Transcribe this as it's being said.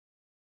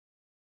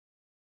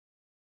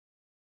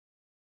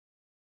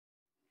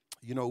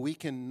You know, we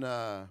can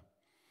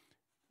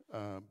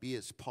be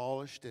as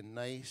polished and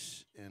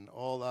nice and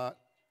all that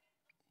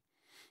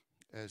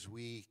as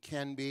we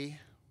can be,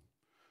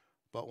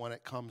 but when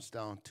it comes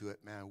down to it,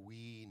 man,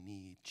 we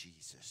need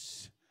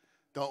Jesus,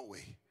 don't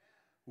we?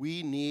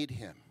 We need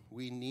him.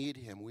 We need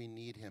him. We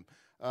need him.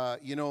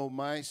 You know,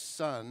 my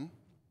son,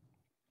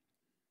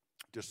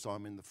 just saw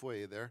him in the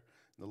foyer there,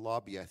 in the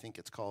lobby, I think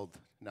it's called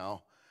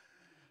now.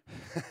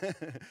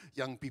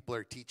 Young people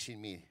are teaching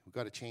me. We've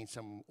got to change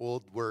some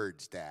old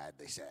words, Dad,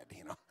 they said,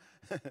 you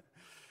know.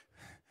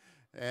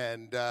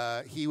 And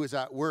he was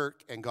at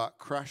work and got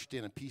crushed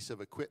in a piece of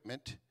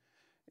equipment,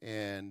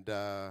 and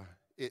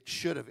it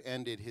should have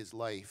ended his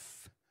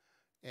life.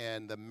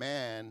 And the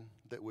man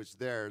that was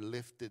there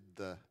lifted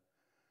the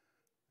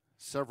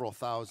several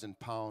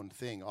thousand-pound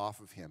thing off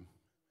of him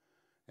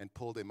and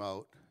pulled him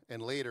out.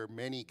 And later,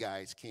 many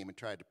guys came and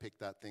tried to pick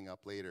that thing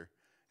up later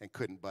and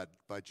couldn't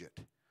budge it.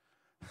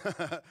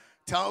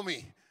 Tell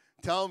me,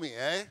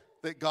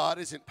 that God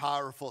isn't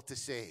powerful to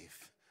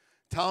save.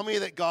 Tell me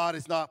that God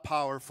is not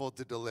powerful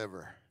to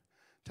deliver.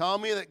 Tell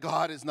me that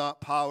God is not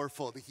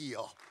powerful to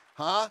heal.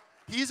 Huh?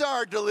 He's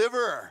our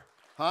deliverer.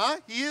 Huh?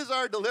 He is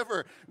our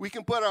deliverer. We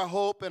can put our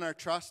hope and our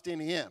trust in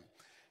him.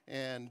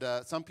 And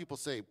some people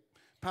say,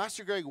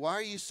 Pastor Greg, why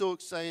are you so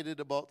excited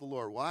about the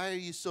Lord? Why are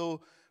you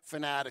so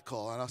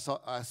fanatical? And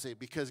I say,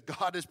 because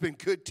God has been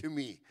good to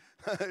me.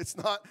 It's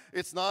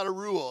not a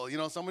rule. You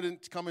know, someone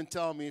didn't come and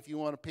tell me if you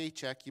want a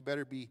paycheck, you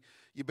better be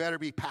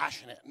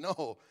passionate.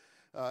 No,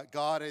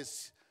 God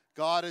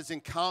has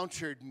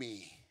encountered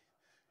me.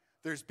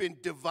 There's been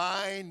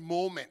divine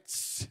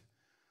moments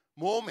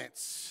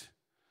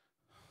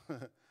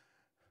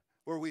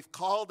where we've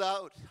called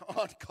out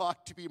on God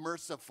to be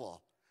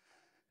merciful.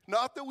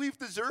 Not that we've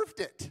deserved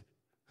it.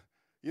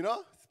 You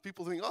know,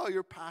 people think, oh, you're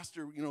a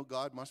pastor, you know,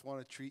 God must want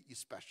to treat you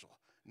special.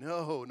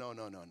 No.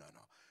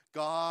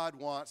 God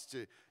wants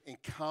to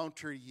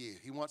encounter you.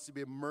 He wants to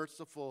be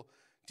merciful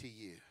to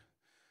you.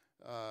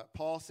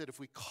 Paul said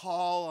if we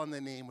call on the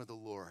name of the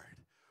Lord,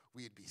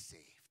 we'd be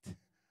saved.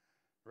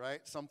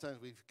 Right?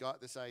 Sometimes we've got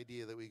this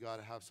idea that we got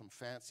to have some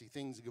fancy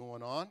things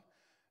going on.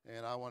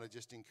 And I want to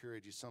just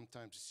encourage you,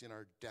 sometimes it's in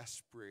our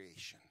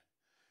desperation.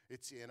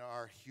 It's in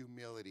our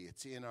humility.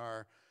 It's in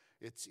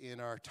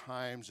our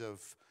times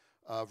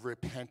of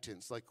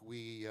repentance, like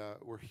we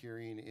were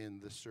hearing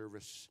in the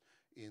service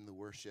in the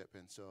worship.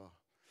 And so,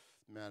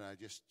 man, I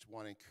just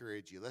want to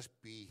encourage you. Let's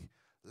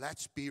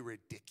be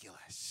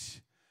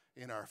ridiculous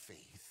in our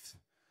faith.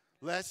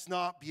 Let's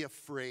not be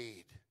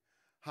afraid,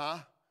 huh?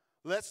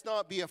 Let's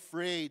not be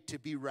afraid to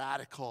be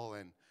radical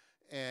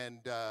and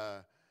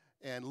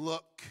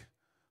look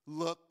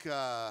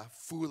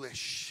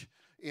foolish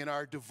in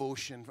our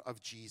devotion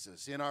of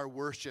Jesus, in our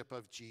worship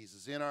of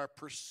Jesus, in our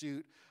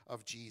pursuit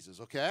of Jesus.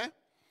 Okay,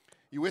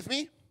 you with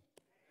me?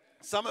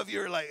 Some of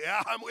you are like,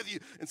 yeah, I'm with you.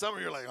 And some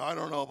of you are like, I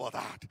don't know about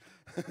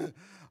that.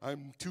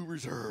 I'm too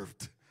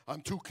reserved.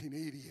 I'm too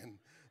Canadian.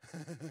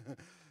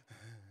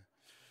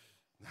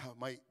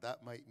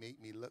 That might make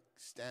me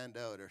stand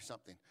out or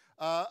something.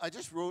 I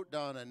just wrote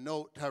down a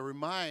note to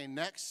remind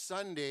next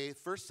Sunday,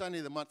 first Sunday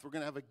of the month, we're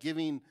going to have a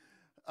giving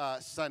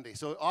Sunday.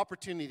 So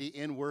opportunity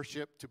in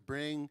worship to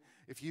bring,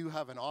 if you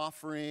have an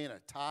offering, a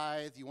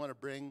tithe, you want to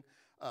bring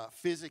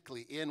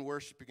physically in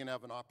worship, you're going to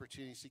have an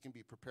opportunity, so you can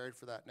be prepared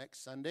for that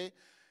next Sunday.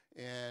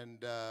 And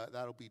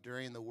that'll be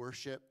during the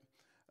worship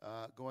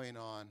going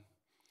on.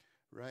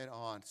 Right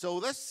on. So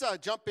let's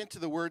jump into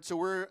the Word.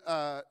 So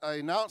I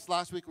announced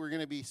last week we're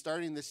going to be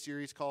starting this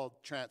series called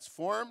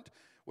Transformed,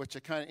 which I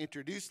kind of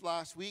introduced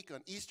last week on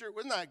Easter.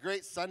 Wasn't that a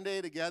great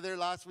Sunday together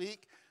last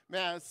week?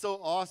 Man, it's so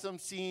awesome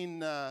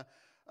seeing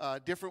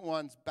different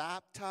ones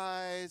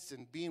baptized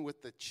and being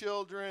with the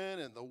children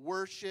and the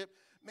worship.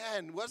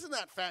 Man, wasn't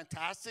that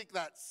fantastic,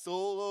 that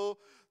solo,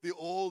 the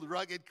old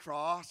rugged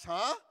cross,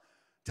 huh?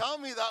 Tell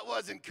me that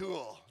wasn't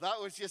cool.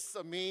 That was just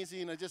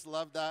amazing. I just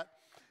loved that.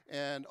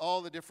 And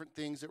all the different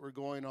things that were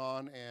going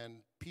on,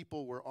 and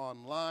people were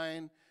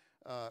online,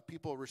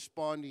 people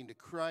responding to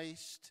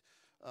Christ.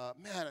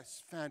 Man,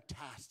 it's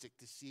fantastic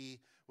to see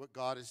what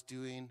God is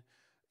doing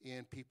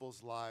in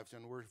people's lives,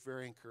 and we're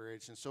very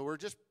encouraged. And so we're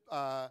just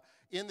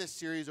in this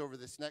series over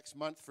this next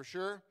month for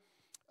sure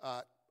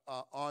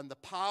on the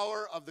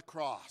power of the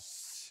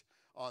cross.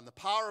 On the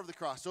power of the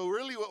cross. So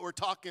really what we're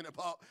talking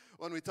about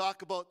when we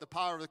talk about the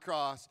power of the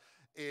cross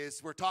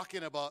is we're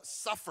talking about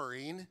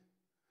suffering.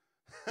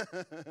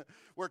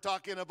 We're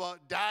talking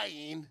about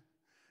dying,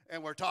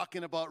 and we're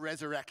talking about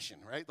resurrection,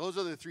 right? Those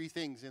are the three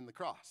things in the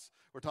cross.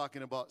 We're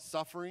talking about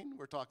suffering,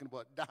 we're talking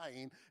about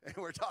dying, and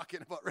we're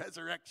talking about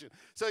resurrection.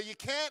 So you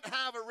can't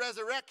have a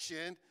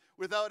resurrection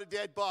without a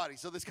dead body.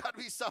 So there's got to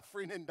be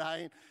suffering and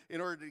dying in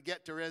order to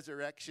get to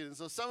resurrection.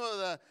 So some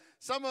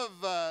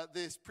of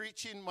this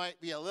preaching might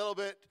be a little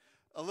bit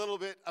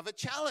of a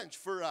challenge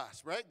for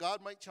us, right?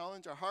 God might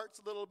challenge our hearts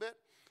a little bit,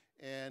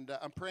 and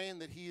I'm praying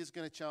that He is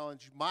going to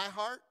challenge my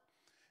heart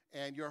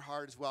and your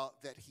heart as well,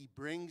 that He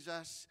brings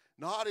us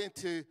not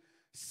into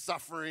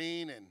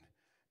suffering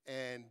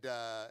and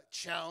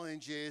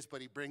challenges,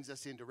 but he brings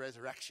us into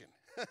resurrection.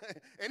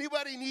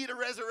 Anybody need a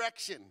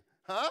resurrection?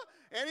 Huh?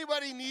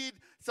 Anybody need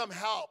some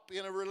help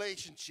in a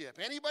relationship?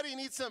 Anybody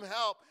need some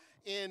help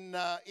in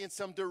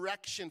some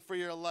direction for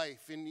your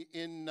life,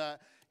 in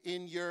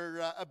your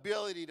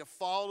ability to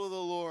follow the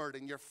Lord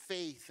and your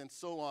faith and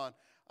so on?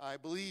 I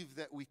believe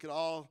that we could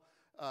all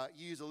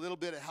use a little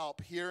bit of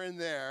help here and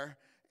there.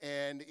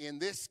 And in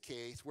this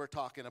case, we're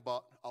talking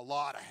about a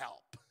lot of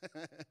help.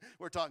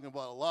 We're talking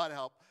about a lot of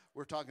help.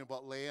 We're talking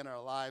about laying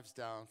our lives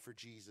down for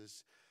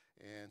Jesus.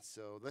 And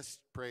so let's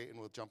pray and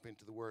we'll jump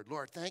into the word.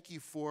 Lord, thank you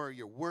for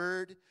your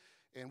word.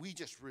 And we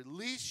just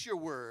release your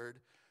word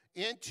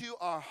into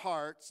our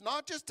hearts,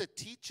 not just to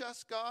teach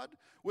us, God,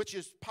 which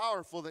is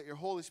powerful that your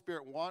Holy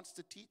Spirit wants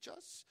to teach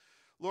us.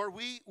 Lord,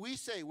 we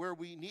say where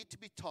we need to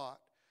be taught,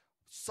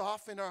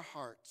 soften our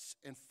hearts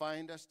and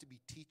find us to be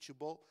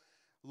teachable.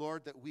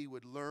 Lord, that we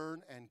would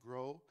learn and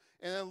grow.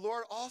 And then,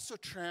 Lord, also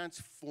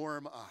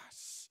transform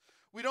us.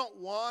 We don't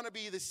want to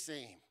be the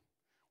same.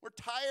 We're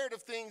tired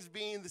of things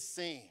being the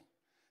same.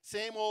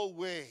 Same old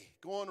way,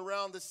 going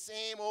around the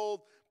same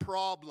old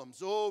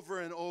problems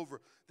over and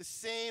over. The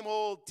same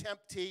old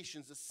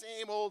temptations, the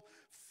same old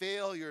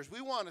failures.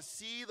 We want to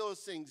see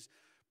those things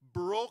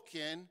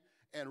broken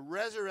and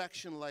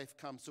resurrection life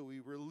come. So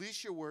we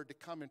release your word to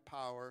come in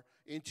power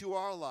into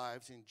our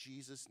lives in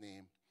Jesus'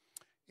 name.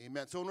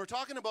 Amen. So when we're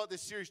talking about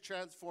this series,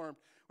 Transformed,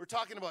 we're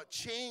talking about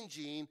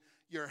changing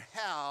your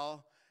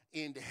hell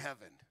into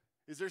heaven.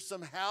 Is there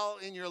some hell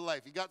in your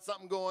life? You got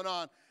something going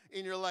on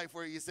in your life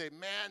where you say,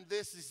 man,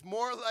 this is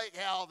more like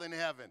hell than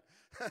heaven.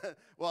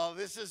 Well,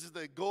 this is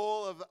the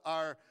goal of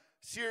our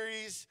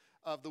series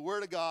of the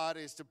Word of God,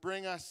 is to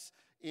bring us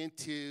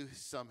into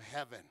some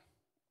heaven.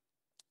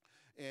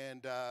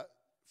 And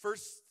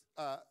First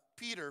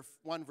Peter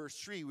 1 verse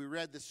 3, we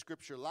read this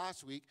scripture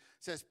last week,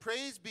 says,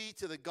 praise be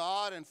to the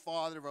God and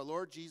Father of our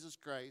Lord Jesus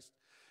Christ.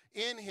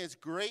 In his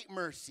great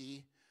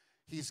mercy,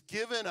 he's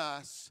given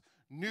us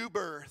new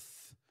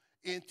birth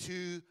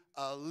into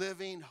a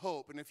living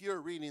hope. And if you're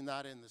reading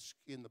that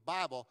in the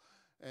Bible,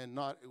 and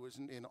not, it was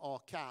in all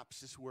caps,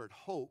 this word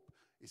hope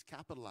is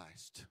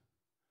capitalized,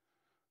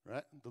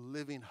 right? The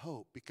living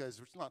hope, because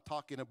it's not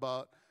talking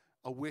about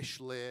a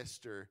wish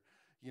list or,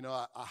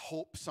 I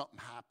hope something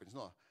happens.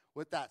 No.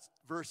 What that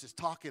verse is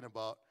talking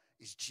about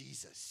is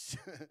Jesus.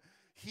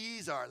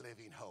 He's our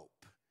living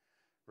hope,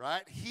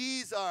 right?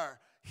 He's our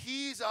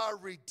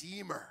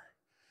Redeemer.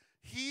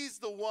 He's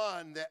the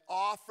one that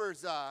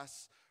offers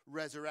us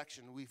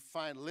resurrection. We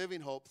find living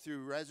hope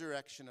through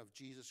resurrection of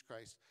Jesus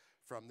Christ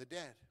from the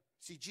dead.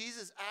 See,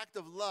 Jesus' act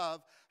of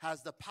love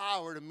has the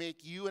power to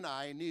make you and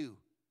I new.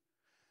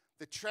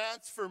 The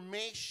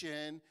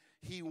transformation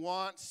he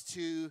wants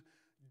to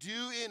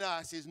do in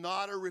us is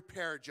not a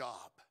repair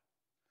job.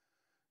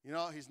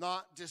 He's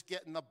not just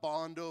getting the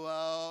Bondo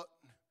out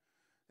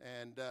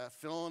and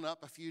filling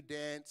up a few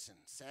dents and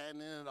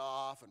sanding it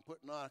off and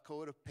putting on a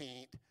coat of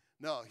paint.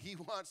 No, he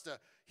wants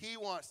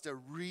to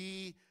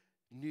renew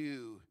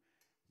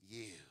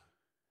you,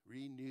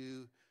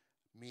 renew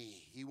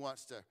me. He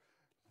wants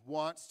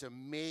to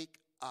make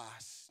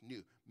us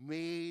new,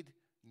 made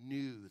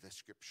new, the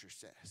scripture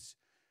says.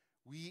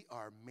 We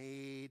are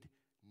made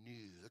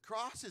new. The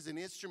cross is an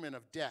instrument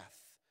of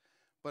death,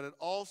 but it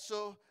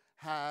also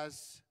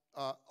is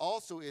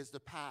the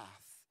path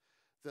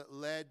that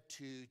led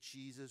to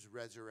Jesus'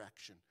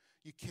 resurrection.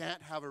 You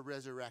can't have a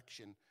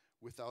resurrection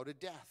without a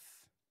death.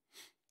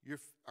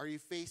 Are you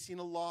facing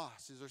a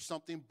loss? Is there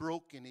something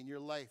broken in your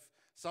life?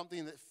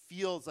 Something that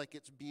feels like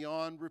it's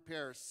beyond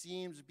repair,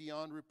 seems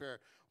beyond repair?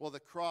 Well, the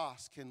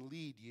cross can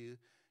lead you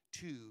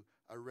to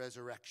a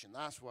resurrection.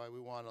 That's why we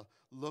want to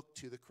look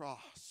to the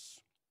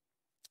cross.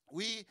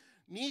 We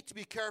need to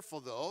be careful,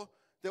 though,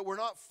 that we're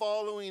not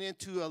following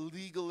into a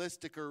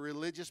legalistic or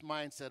religious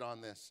mindset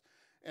on this.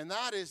 And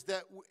that is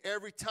that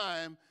every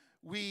time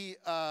we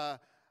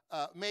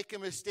make a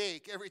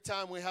mistake, every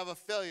time we have a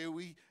failure,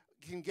 we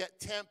can get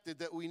tempted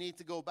that we need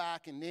to go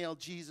back and nail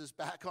Jesus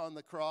back on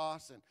the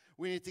cross, and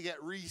we need to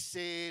get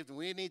resaved, and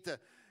we need to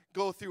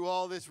go through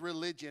all this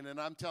religion. And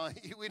I'm telling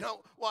you, we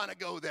don't want to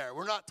go there.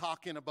 We're not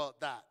talking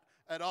about that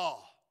at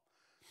all.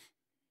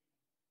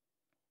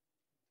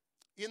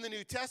 In the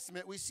New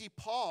Testament, we see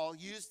Paul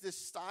use this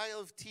style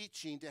of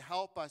teaching to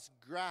help us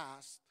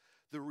grasp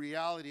the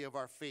reality of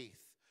our faith.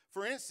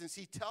 For instance,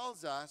 he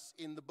tells us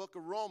in the book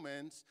of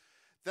Romans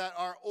that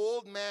our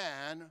old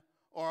man,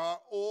 or our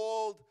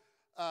old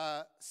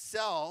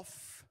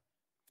self,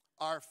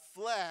 our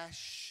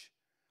flesh,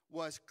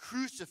 was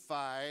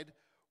crucified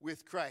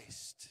with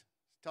Christ.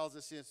 It tells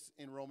us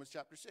in Romans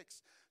chapter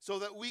 6. So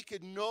that we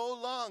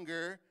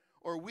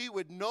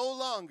would no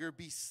longer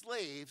be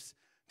slaves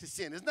to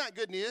sin. Isn't that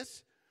good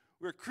news?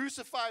 We're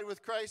crucified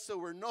with Christ, so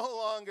we're no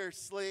longer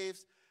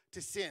slaves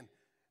to sin.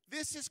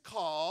 This is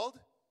called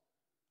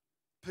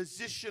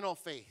positional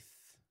faith,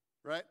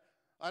 right?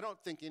 I don't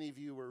think any of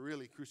you were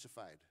really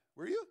crucified.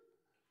 Were you?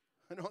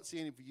 I don't see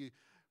any of you.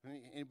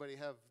 Anybody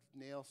have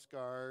nail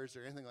scars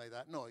or anything like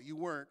that? No, you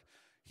weren't.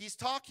 He's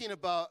talking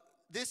about,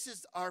 this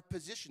is our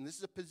position. This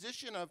is a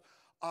position of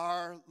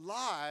our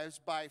lives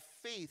by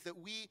faith, that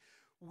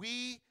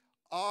we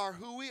are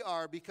who we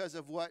are because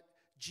of what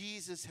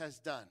Jesus has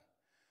done.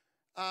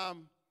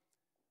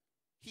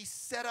 He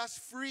set us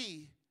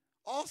free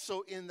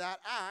also in that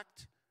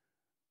act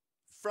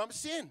from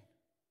sin.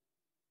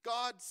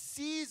 God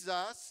sees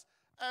us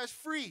as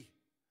free.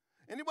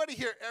 Anybody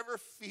here ever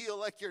feel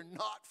like you're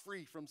not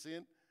free from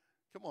sin?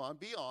 Come on,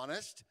 be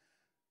honest.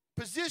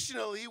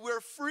 Positionally, we're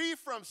free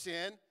from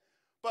sin,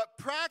 but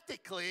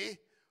practically,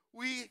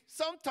 we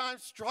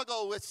sometimes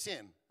struggle with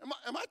sin.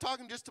 Am I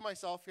talking just to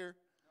myself here?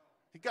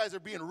 You guys are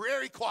being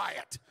very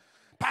quiet.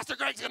 Pastor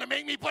Greg's going to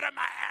make me put up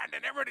my hand,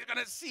 and everybody's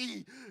going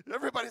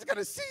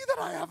to see that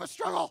I have a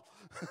struggle.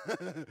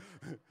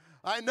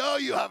 I know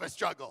you have a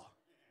struggle.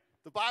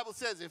 The Bible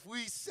says if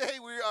we say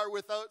we are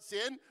without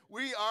sin,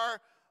 we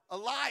are a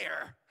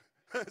liar.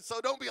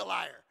 So don't be a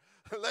liar.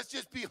 Let's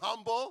just be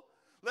humble.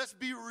 Let's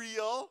be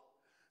real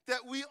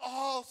that we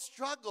all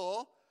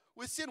struggle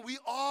with sin. We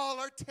all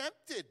are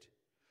tempted.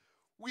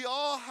 We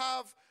all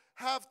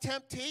have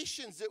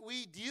temptations that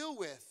we deal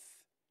with.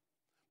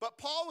 But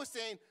Paul was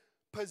saying,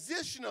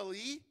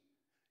 positionally,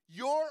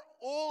 your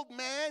old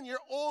man, your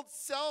old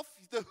self,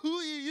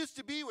 who you used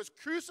to be was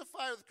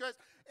crucified with Christ,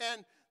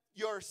 and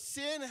your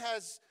sin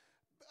has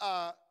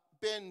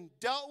been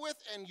dealt with,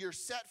 and you're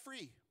set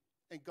free.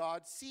 And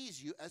God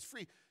sees you as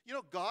free. You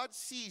know, God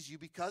sees you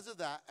because of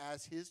that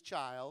as his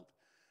child,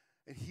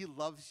 and he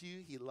loves you.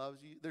 He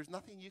loves you. There's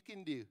nothing you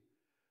can do.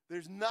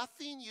 There's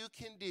nothing you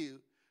can do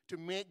to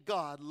make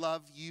God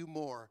love you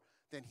more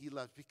than he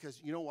loves.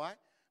 Because you know why?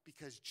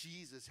 Because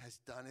Jesus has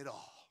done it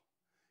all.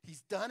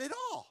 He's done it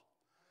all.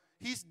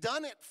 He's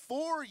done it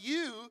for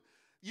you.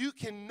 You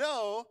can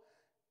know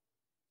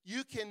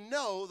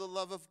the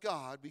love of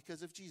God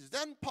because of Jesus.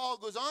 Then Paul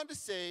goes on to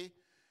say,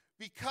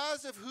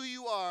 because of who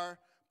you are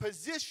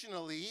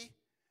positionally,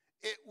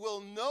 it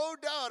will no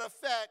doubt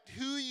affect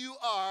who you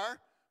are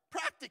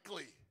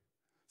practically.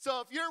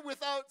 So if you're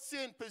without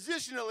sin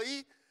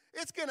positionally,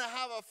 it's going to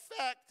have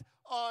effect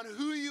on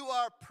who you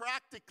are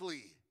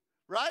practically,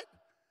 right?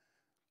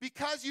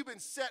 Because you've been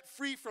set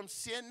free from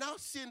sin, now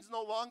sin's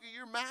no longer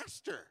your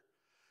master.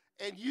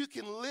 And you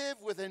can live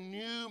with a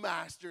new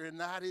master, and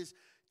that is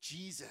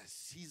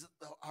Jesus. He's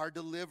our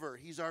deliverer.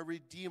 He's our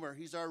redeemer.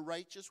 He's our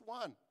righteous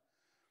one.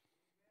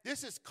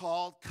 This is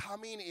called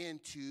coming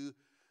into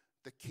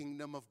the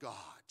kingdom of God.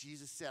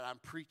 Jesus said, I'm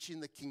preaching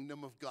the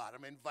kingdom of God.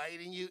 I'm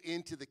inviting you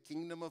into the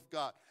kingdom of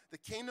God. The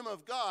kingdom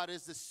of God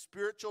is the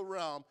spiritual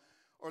realm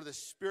or the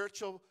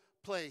spiritual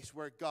place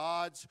where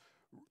God's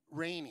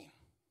reigning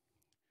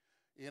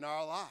in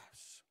our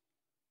lives.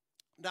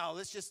 Now,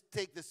 let's just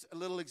take this a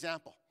little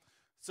example.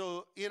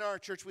 So in our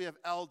church, we have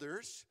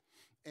elders.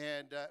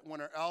 And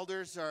when our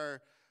elders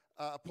are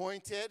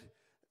appointed,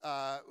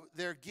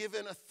 they're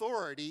given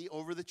authority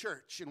over the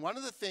church. And one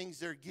of the things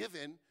they're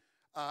given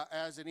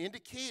as an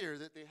indicator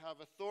that they have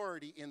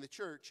authority in the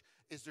church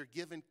is they're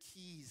given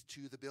keys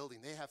to the building.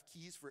 They have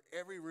keys for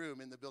every room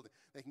in the building.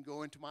 They can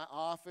go into my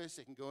office.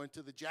 They can go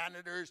into the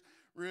janitor's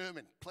room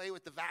and play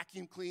with the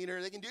vacuum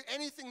cleaner. They can do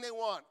anything they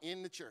want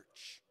in the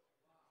church.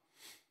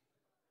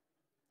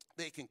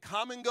 They can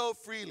come and go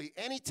freely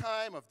any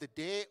time of the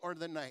day or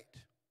the night.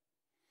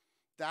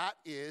 That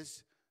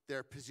is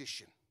their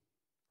position,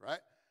 right?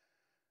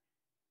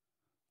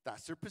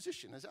 That's their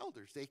position as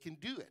elders. They can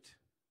do it.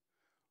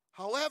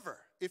 However,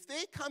 if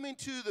they come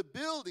into the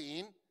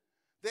building,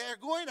 they're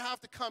going to have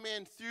to come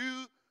in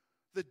through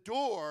the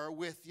door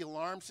with the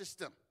alarm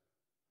system.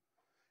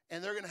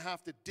 And they're going to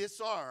have to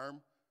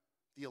disarm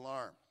the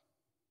alarm.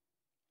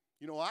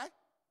 You know why?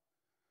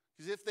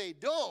 Because if they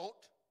don't,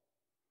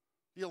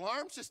 the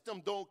alarm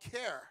system don't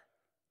care.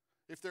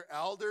 If they're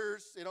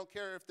elders, they don't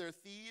care. If they're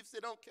thieves, they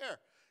don't care.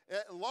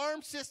 An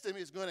alarm system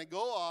is going to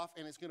go off,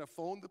 and it's going to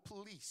phone the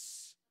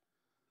police.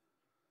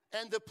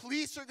 And the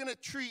police are going to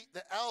treat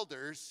the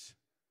elders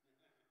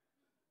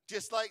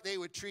just like they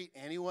would treat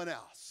anyone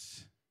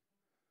else.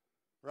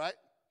 Right?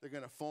 They're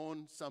going to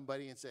phone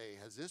somebody and say,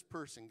 has this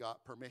person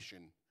got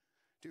permission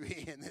to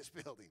be in this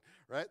building?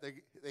 Right?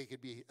 They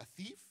could be a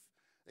thief.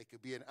 They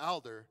could be an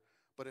elder.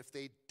 But if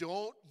they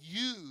don't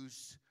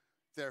use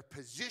their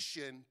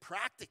position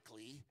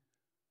practically,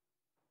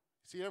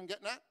 see what I'm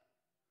getting at?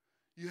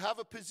 You have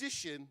a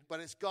position, but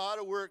it's got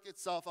to work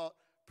itself out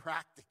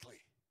practically,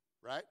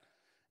 right?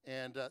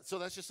 And so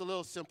that's just a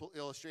little simple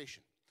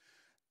illustration.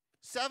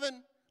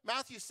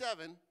 Matthew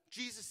 7,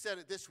 Jesus said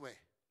it this way.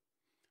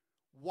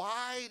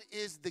 Wide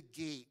is the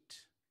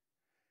gate,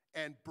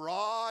 and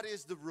broad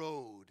is the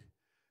road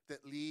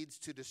that leads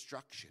to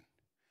destruction,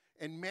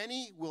 and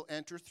many will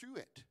enter through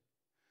it.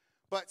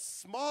 But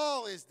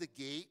small is the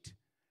gate,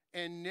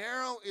 and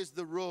narrow is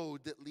the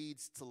road that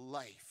leads to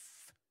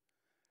life,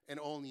 and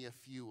only a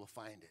few will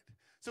find it.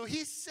 So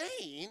he's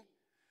saying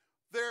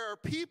there are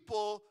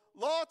people,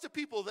 lots of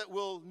people that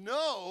will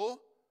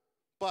know,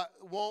 but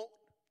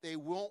they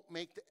won't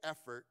make the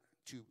effort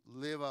to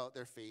live out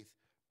their faith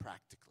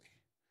practically.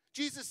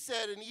 Jesus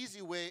said an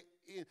easy way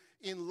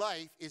in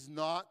life is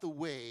not the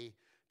way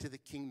to the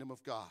kingdom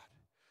of God.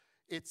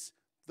 It's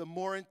the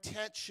more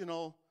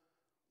intentional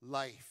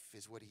life,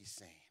 is what he's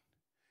saying.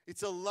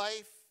 It's a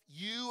life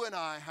you and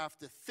I have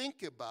to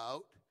think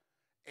about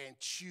and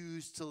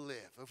choose to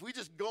live. If we're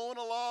just going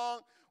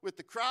along with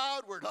the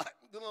crowd, we're not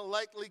going to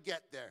likely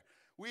get there.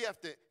 We have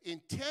to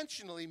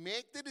intentionally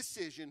make the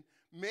decision,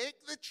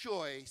 make the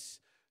choice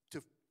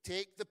to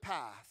take the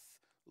path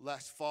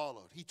less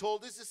followed. He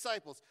told his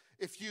disciples,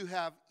 if you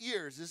have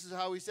ears, this is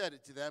how he said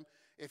it to them,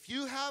 if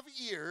you have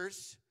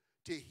ears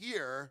to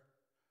hear,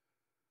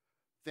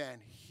 then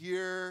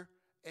hear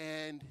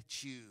and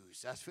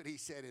choose. That's what he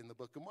said in the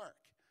book of Mark.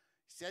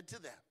 He said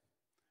to them,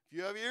 if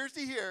you have ears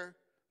to hear,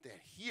 then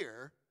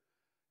hear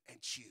and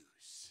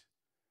choose.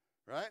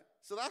 Right?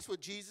 So that's what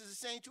Jesus is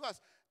saying to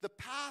us. The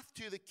path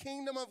to the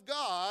kingdom of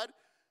God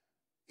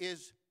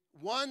is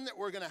one that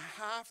we're going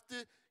to have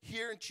to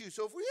hear and choose.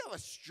 So if we have a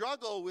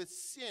struggle with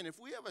sin, if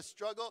we have a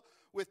struggle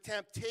with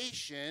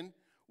temptation,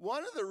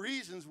 one of the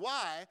reasons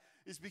why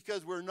is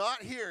because we're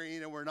not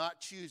hearing and we're not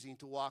choosing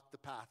to walk the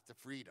path to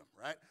freedom,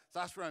 right? So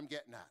that's where I'm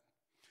getting at.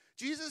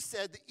 Jesus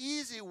said the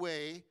easy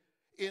way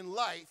in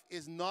life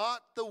is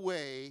not the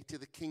way to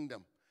the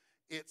kingdom.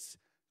 It's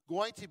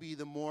going to be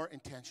the more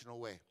intentional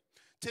way.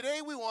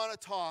 Today we want to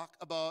talk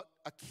about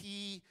a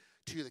key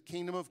to the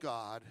kingdom of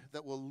God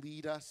that will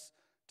lead us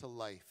to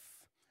life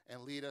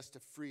and lead us to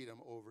freedom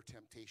over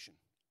temptation.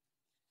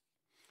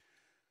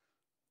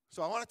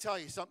 So I want to tell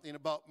you something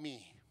about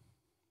me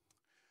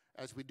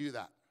as we do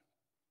that.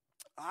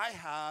 I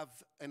have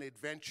an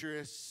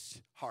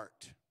adventurous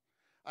heart.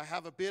 I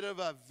have a bit of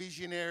a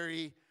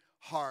visionary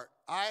heart.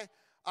 I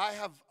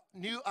have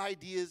new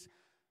ideas.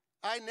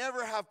 I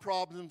never have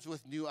problems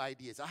with new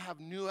ideas. I have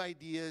new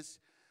ideas.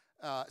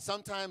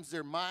 Sometimes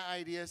they're my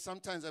ideas.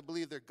 Sometimes I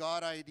believe they're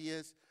God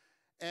ideas.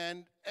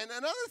 And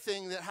another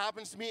thing that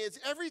happens to me is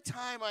every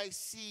time I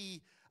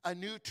see a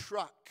new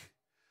truck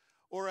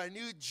or a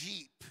new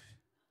Jeep,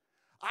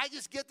 I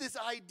just get this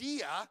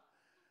idea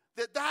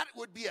that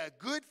would be a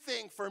good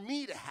thing for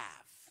me to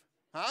have.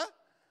 Huh?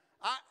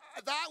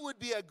 That would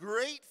be a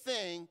great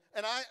thing.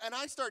 And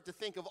I start to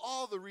think of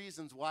all the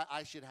reasons why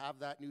I should have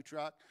that new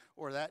truck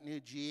or that new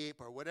Jeep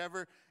or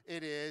whatever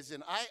it is.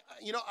 And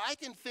I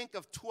can think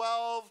of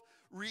 12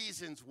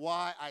 reasons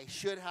why I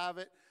should have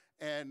it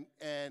and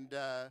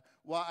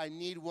why I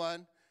need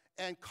one.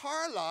 And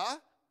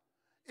Carla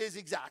is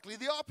exactly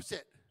the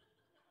opposite.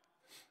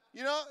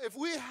 You know, if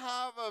we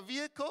have a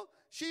vehicle,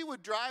 she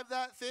would drive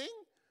that thing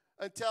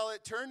until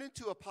it turned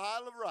into a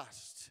pile of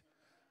rust.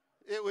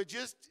 It would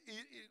just,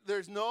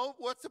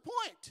 what's the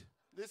point?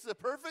 This is a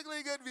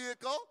perfectly good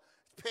vehicle.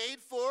 It's paid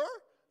for,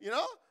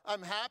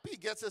 I'm happy.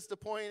 Gets us to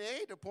point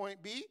A to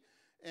point B.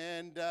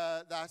 And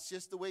that's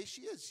just the way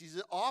she is. She's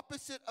the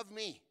opposite of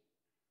me.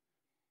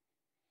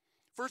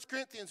 1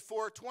 Corinthians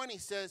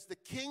 4:20 says, the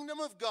kingdom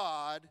of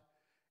God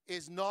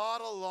is not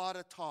a lot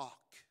of talk.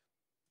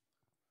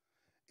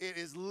 It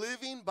is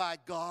living by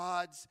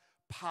God's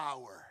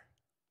power.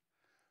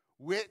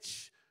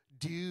 Which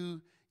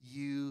do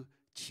you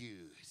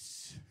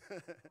choose?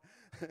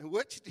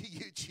 Which do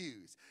you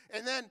choose?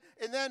 And then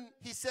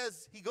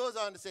he goes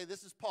on to say,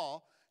 this is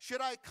Paul,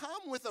 should I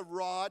come with a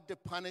rod to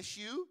punish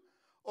you,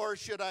 or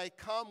should I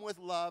come with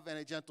love and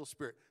a gentle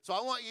spirit? So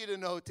I want you to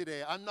know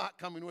today, I'm not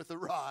coming with a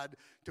rod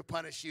to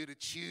punish you to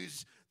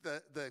choose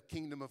the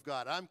kingdom of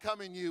God. I'm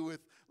coming you with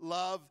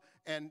love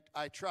and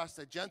I trust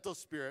a gentle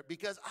spirit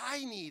because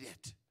I need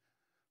it.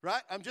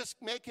 Right? I'm just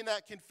making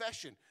that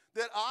confession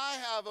that I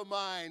have a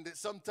mind that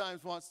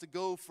sometimes wants to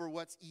go for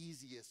what's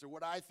easiest or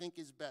what I think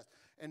is best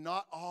and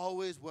not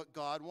always what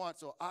God wants.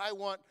 So I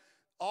want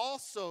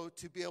also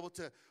to be able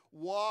to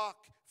walk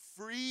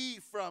free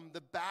from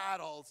the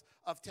battles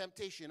of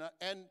temptation.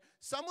 And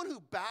someone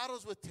who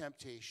battles with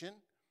temptation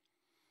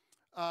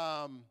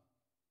can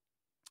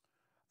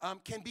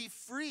be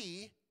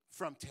free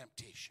from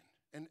temptation.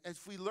 And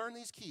as we learn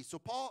these keys, so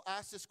Paul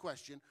asked this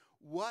question,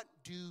 what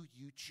do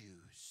you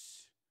choose?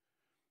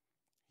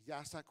 He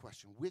asked that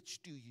question,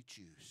 which do you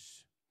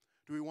choose?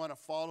 Do we want to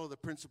follow the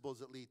principles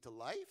that lead to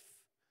life?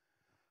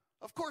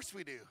 Of course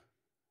we do,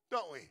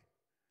 don't we?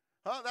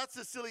 Huh? That's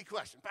a silly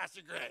question,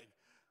 Pastor Greg.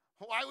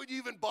 Why would you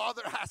even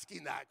bother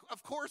asking that?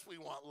 Of course we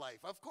want life.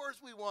 Of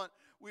course we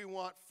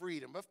want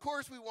freedom. Of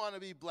course we want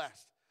to be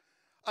blessed.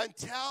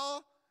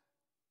 Until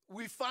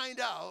we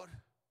find out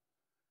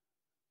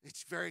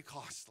it's very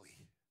costly.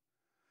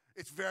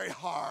 It's very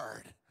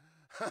hard.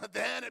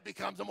 Then it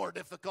becomes more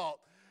difficult.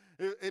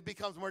 It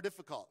becomes more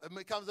difficult. It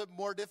becomes a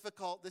more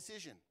difficult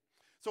decision.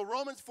 So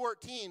Romans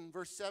 14,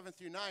 verse 7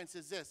 through 9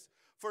 says this,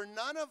 for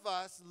none of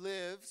us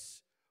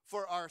lives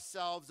for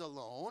ourselves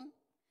alone,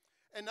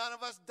 and none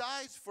of us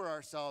dies for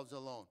ourselves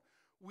alone.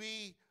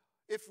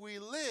 If we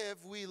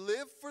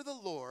live for the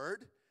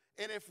Lord,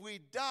 and if we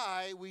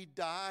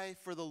die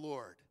for the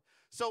Lord.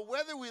 So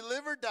whether we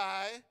live or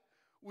die,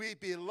 we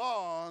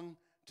belong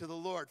to the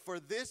Lord. For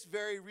this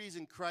very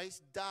reason,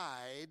 Christ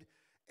died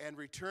and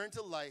returned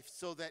to life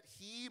so that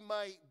he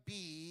might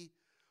be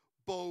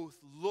both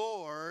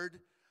Lord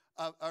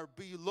of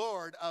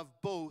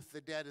both the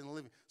dead and the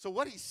living. So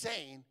what he's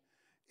saying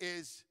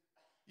is,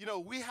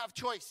 we have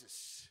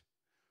choices,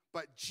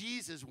 But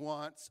Jesus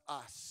wants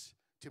us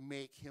to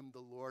make him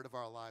the Lord of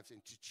our lives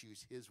and to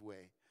choose his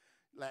way,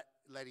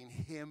 letting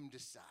him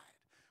decide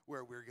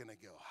where we're going to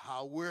go,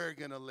 how we're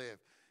going to live.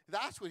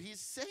 That's what he's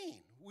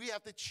saying. We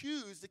have to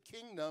choose the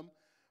kingdom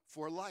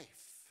for life.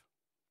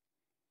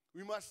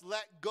 We must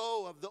let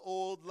go of the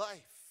old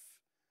life.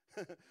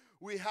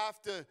 we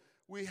have to,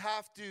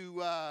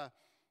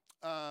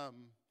 I'm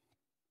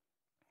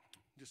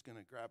just going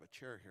to grab a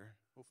chair here.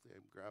 Hopefully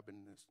I'm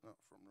grabbing this not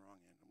from the wrong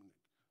end.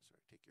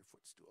 Take your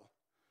footstool.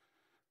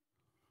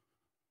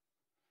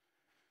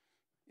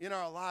 In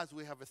our lives,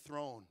 we have a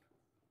throne.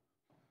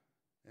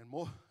 And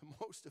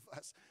most of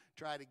us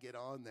try to get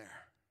on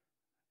there,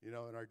 in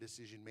our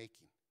decision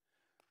making.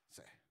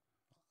 Say,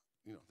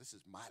 this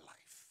is my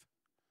life.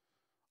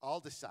 I'll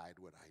decide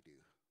what I do.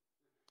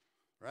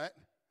 Right?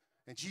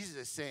 And Jesus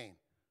is saying,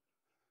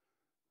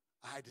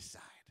 I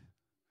decide.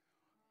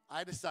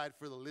 I decide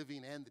for the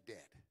living and the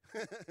dead.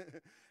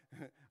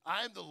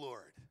 I'm the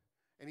Lord.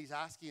 And he's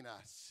asking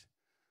us,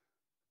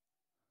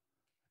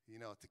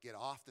 to get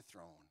off the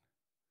throne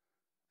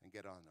and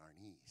get on our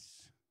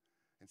knees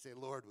and say,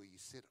 Lord, will you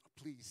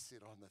please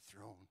sit on the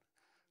throne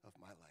of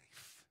my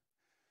life.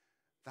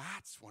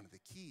 That's one of the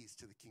keys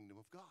to the kingdom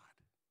of God,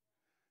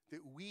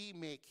 that we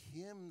make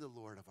him the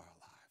Lord of our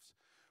lives.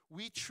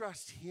 We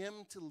trust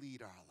him to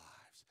lead our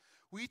lives.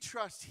 We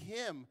trust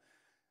him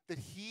that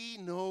he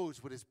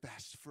knows what is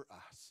best for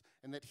us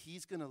and that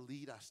he's going to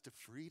lead us to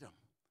freedom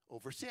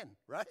over sin,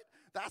 right?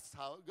 That's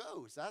how it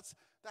goes. That's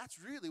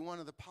really one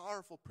of the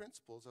powerful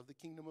principles of the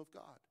kingdom of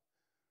God.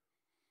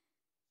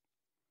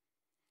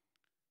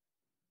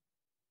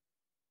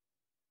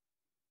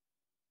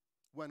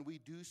 When we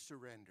do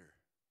surrender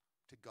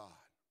to God,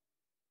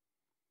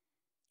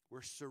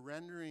 we're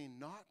surrendering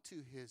not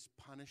to his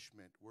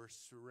punishment. We're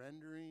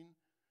surrendering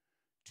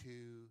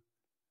to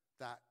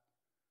that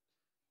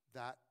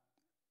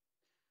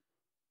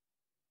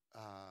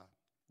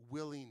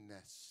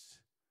willingness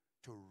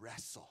to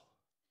wrestle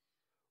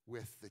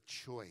with the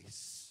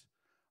choice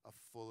of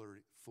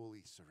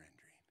fully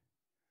surrendering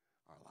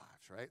our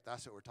lives, right?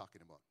 That's what we're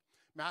talking about.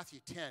 Matthew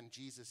 10,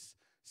 Jesus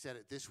said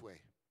it this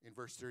way in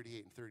verse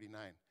 38 and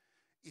 39.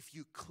 If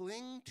you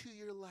cling to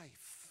your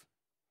life,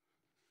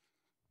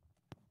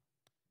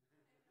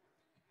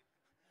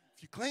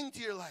 if you cling to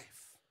your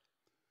life,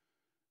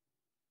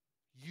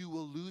 you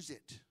will lose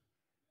it.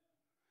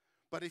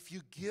 But if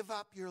you give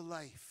up your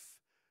life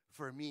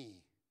for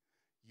me,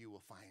 you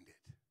will find it.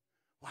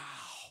 Wow.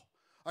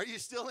 Are you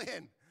still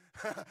in?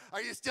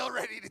 Are you still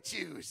ready to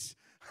choose?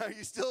 Are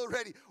you still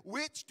ready?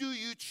 Which do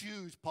you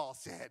choose, Paul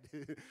said.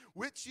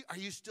 Are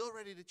you still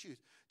ready to choose?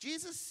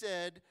 Jesus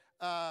said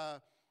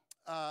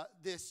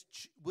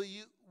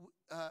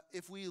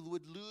if we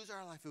would lose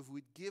our life, if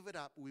we'd give it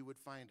up, we would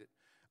find it.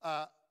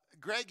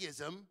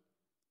 Gregism,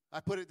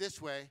 I put it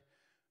this way,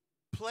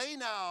 play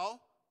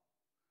now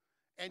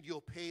and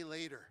you'll pay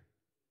later.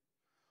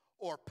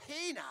 Or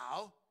pay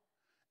now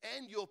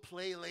and you'll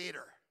play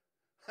later.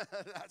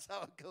 That's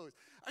how it goes.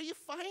 Are you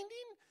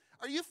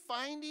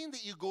finding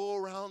that you go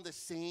around the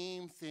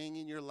same thing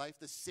in your life,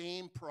 the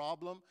same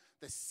problem,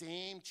 the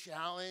same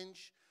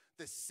challenge,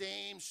 the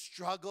same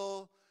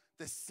struggle,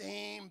 the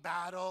same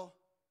battle?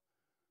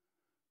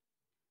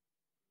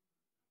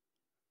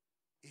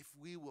 If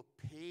we will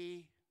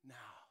pay now,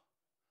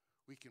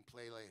 we can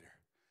play later.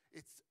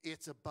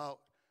 It's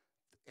about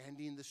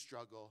ending the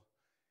struggle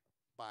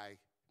by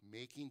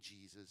making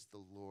Jesus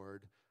the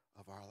Lord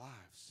of our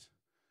lives.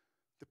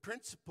 The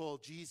principle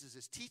Jesus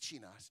is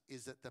teaching us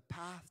is that the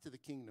path to the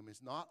kingdom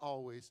is not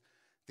always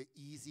the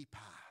easy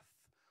path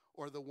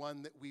or the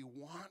one that we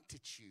want to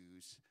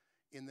choose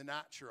in the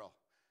natural.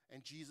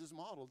 And Jesus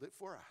modeled it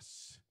for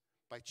us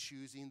by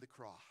choosing the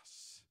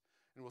cross.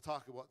 And we'll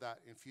talk about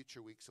that in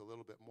future weeks a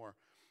little bit more,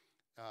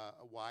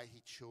 why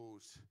he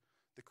chose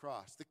the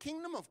cross. The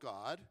kingdom of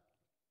God,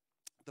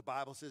 the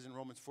Bible says in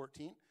Romans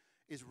 14,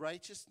 is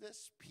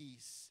righteousness,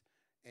 peace,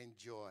 and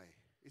joy.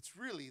 It's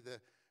really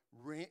the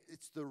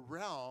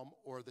realm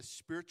or the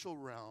spiritual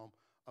realm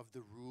of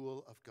the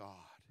rule of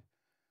God.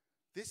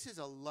 This is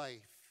a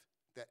life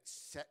that's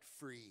set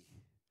free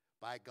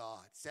by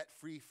God, set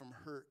free from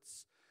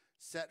hurts,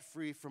 set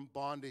free from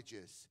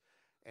bondages,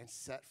 and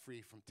set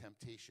free from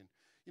temptation.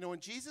 When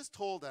Jesus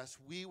told us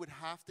we would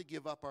have to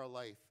give up our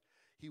life,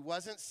 he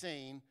wasn't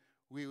saying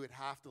we would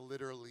have to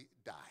literally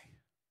die,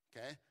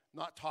 okay?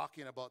 Not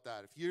talking about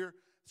that. If you're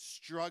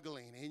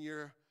struggling in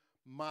your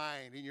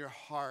mind, in your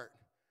heart,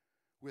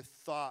 with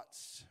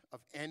thoughts of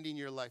ending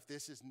your life,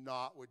 this is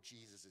not what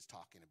Jesus is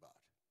talking about,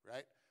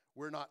 right?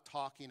 We're not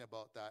talking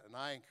about that. And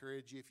I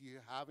encourage you,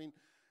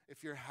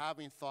 if you're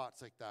having thoughts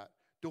like that,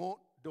 don't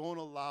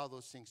allow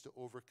those things to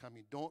overcome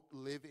you. Don't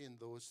live in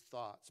those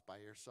thoughts by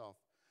yourself.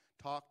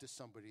 Talk to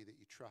somebody that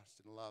you trust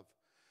and love.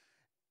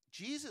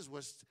 Jesus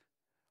was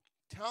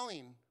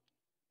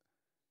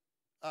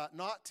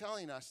not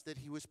telling us that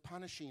he was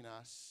punishing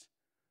us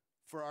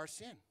for our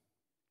sin.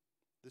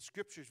 The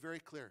scripture is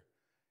very clear.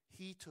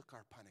 He took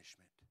our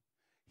punishment.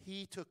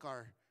 He took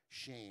our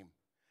shame.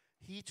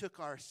 He took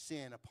our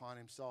sin upon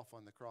himself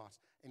on the cross,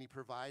 and he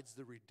provides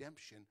the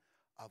redemption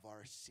of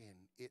our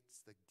sin.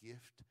 It's the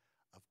gift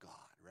of God,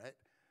 right?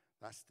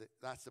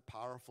 That's the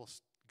powerful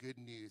good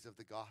news of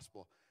the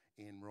gospel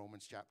in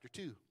Romans chapter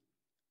 2.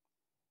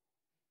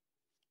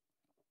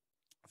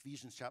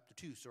 Ephesians chapter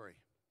 2, sorry.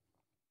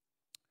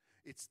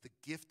 It's the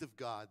gift of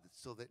God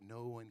so that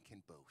no one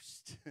can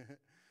boast.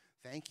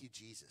 Thank you,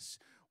 Jesus.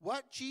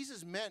 What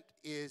Jesus meant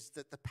is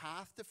that the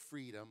path to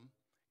freedom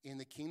in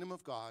the kingdom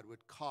of God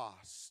would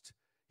cost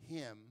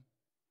him,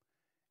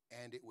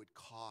 and it would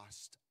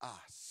cost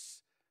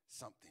us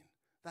something.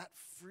 That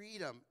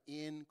freedom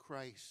in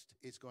Christ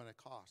is going to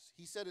cost.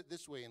 He said it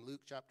this way in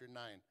Luke chapter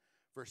 9,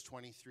 verse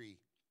 23.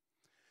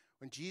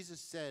 When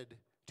Jesus said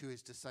to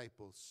his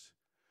disciples,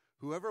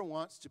 "Whoever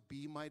wants to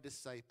be my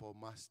disciple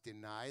must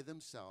deny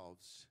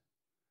themselves,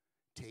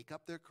 take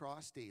up their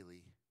cross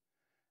daily,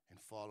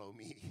 and follow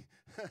me."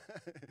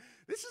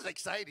 This is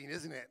exciting,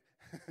 isn't it?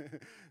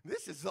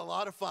 This is a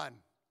lot of fun.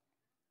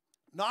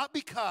 Not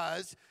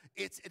because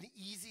it's an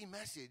easy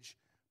message,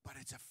 but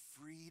it's a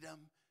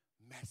freedom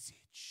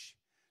message.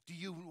 Do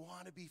you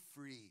want to be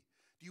free?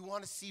 Do you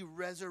want to see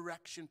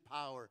resurrection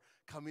power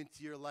come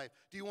into your life?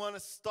 Do you want to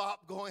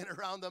stop going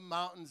around the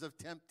mountains of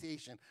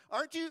temptation?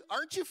 Aren't you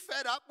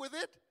fed up with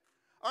it?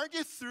 Aren't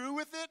you through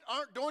with it?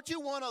 Don't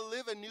you want to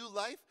live a new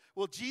life?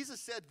 Well,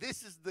 Jesus said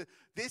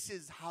this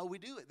is how we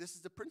do it. This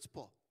is the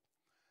principle.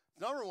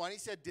 Number one, he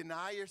said,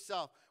 deny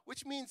yourself,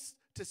 which means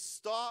to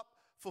stop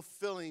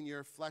fulfilling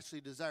your fleshly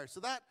desires.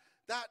 So that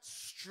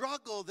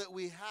struggle that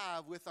we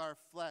have with our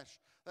flesh,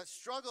 that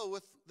struggle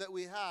that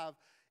we have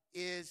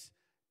is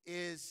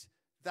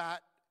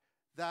that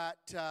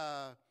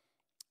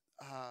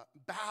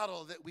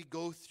battle that we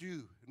go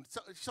through. And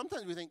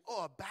sometimes we think,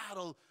 a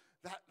battle,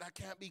 that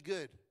can't be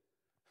good.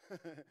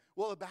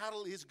 Well, a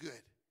battle is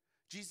good.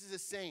 Jesus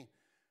is saying,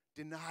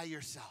 deny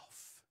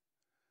yourself.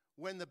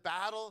 When the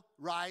battle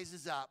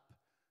rises up,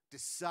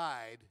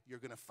 decide you're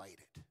going to fight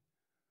it.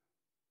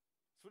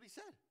 That's what he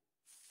said.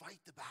 Fight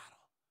the battle.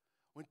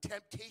 When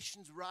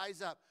temptations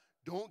rise up,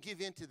 don't give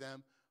in to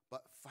them,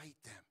 but fight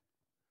them.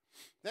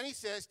 Then he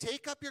says,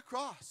 take up your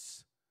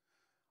cross.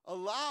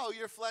 Allow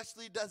your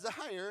fleshly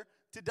desire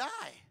to die.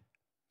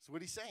 That's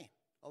what he's saying.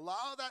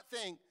 Allow that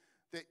thing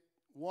that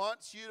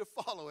wants you to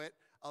follow it,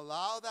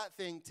 allow that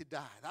thing to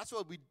die. That's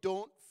why we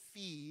don't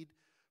feed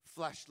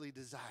fleshly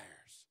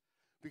desires,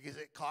 because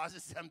it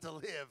causes them to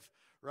live,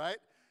 right?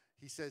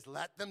 He says,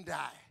 let them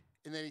die.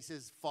 And then he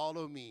says,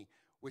 follow me,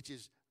 which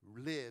is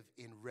live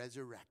in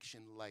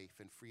resurrection life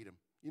and freedom.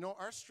 You know,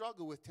 our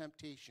struggle with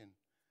temptation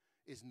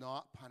is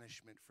not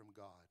punishment from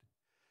God.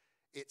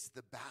 It's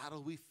the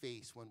battle we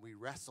face when we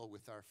wrestle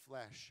with our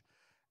flesh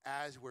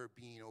as we're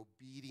being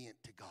obedient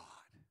to God,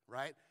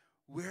 right?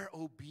 We're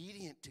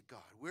obedient to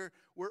God. We're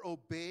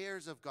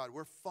obeyers of God.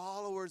 We're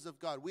followers of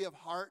God. We have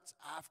hearts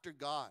after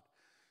God.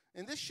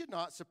 And this should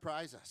not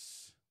surprise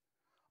us.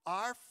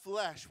 Our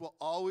flesh will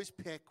always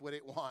pick what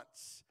it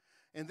wants.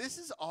 And this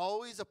is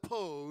always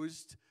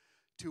opposed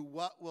to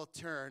what will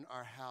turn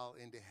our hell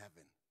into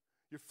heaven.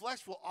 Your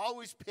flesh will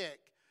always pick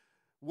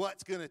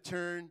what's going to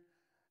turn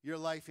your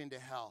life into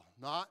hell,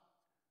 not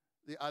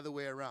the other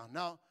way around.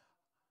 Now,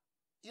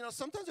 you know,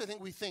 sometimes I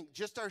think we think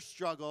just our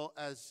struggle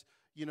as,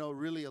 you know,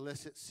 really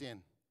illicit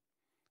sin.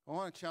 I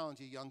want to challenge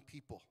you young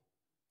people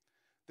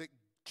that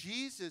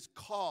Jesus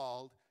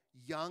called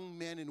young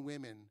men and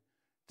women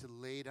to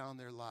lay down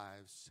their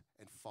lives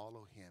and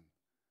follow him.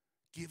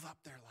 Give up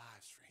their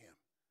lives for him.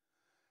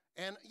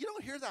 And you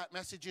don't hear that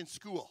message in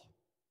school.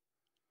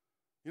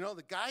 You know,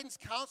 the guidance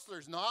counselor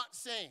is not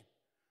saying,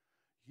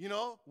 you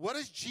know, what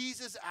has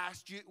Jesus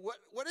asked you?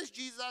 What has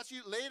Jesus asked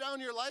you? Lay down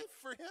your life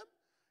for him?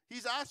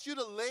 He's asked you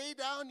to lay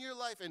down your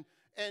life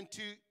and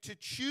to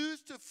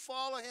choose to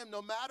follow him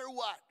no matter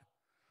what.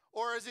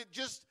 Or is it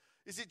just,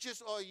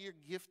 oh, you're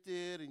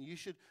gifted and you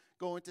should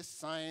go into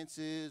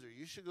sciences, or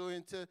you should go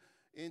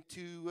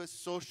into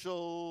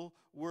social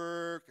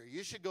work, or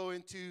you should go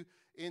into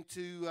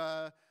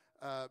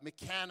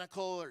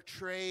mechanical or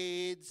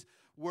trades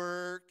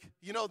work.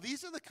 You know,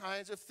 these are the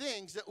kinds of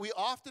things that we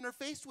often are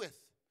faced with.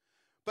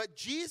 But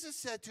Jesus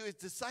said to his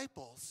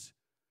disciples,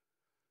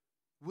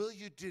 will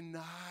you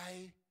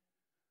deny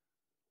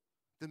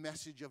the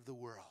message of the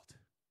world?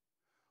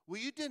 Will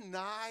you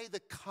deny the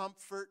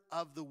comfort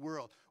of the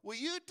world? Will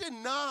you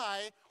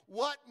deny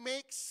what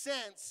makes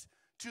sense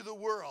to the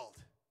world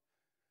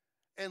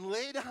and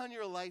lay down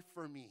your life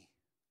for me?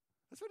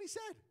 That's what he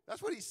said.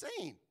 That's what he's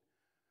saying.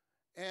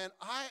 And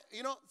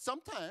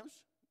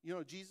sometimes,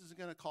 Jesus is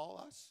going to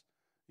call us,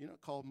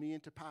 call me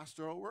into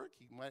pastoral work.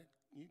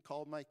 He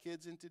called my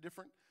kids into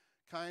different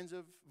kinds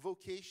of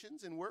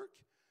vocations and work.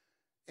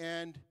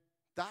 And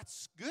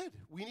that's good.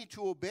 We need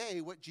to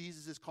obey what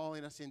Jesus is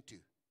calling us into.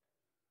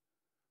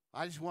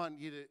 I just want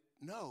you to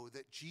know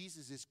that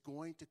Jesus is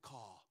going to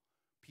call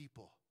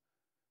people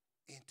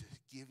into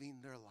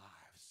giving their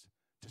lives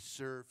to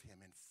serve him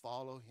and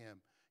follow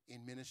him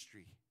in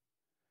ministry.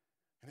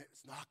 And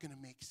it's not going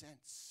to make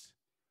sense.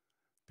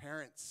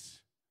 Parents,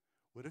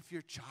 what if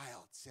your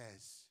child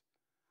says,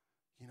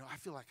 I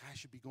feel like I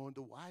should be going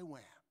to YWAM.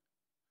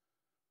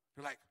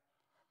 They're like,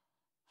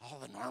 all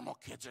the normal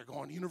kids are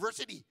going to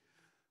university.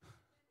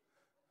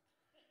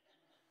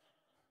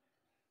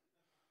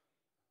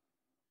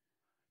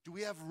 Do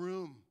we have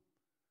room?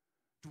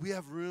 Do we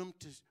have room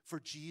for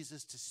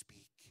Jesus to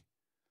speak?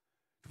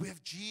 Do we have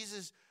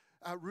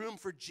room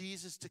for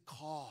Jesus to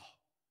call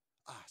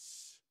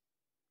us?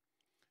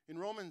 In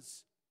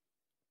Romans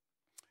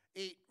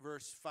 8,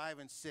 verse 5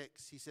 and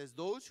 6, he says,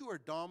 those who are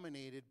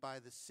dominated by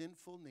the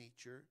sinful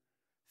nature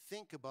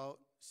think about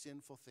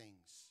sinful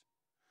things.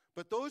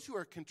 But those who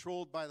are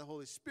controlled by the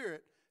Holy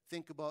Spirit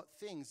think about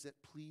things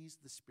that please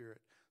the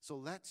Spirit.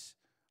 So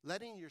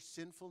letting your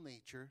sinful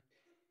nature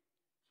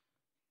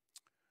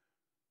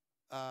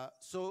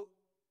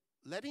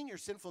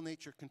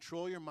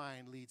control your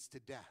mind leads to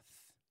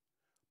death.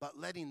 But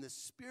letting the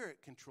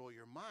Spirit control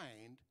your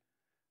mind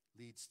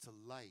leads to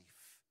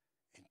life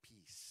and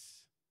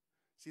peace.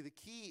 See, the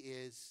key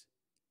is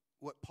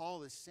what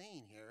Paul is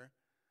saying here.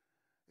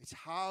 It's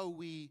how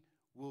we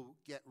will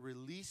get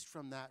released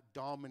from that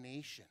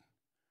domination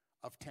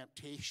of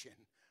temptation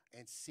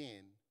and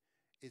sin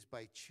is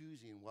by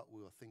choosing what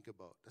we will think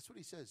about. That's what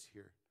he says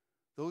here.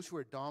 Those who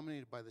are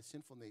dominated by the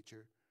sinful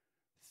nature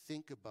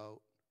think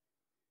about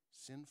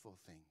sinful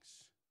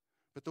things.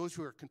 But those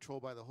who are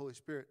controlled by the Holy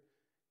Spirit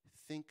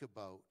think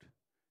about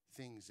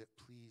things that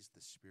please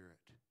the Spirit.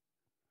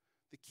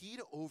 The key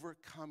to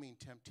overcoming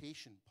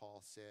temptation,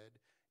 Paul said,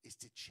 is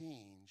to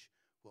change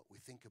what we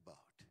think about.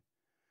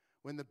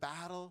 When the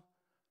battle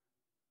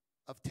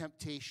of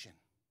temptation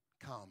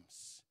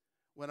comes,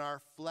 when our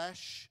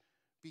flesh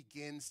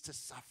begins to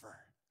suffer,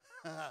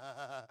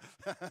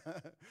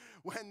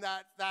 when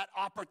that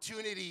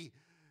opportunity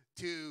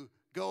to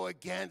go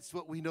against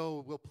what we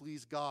know will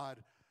please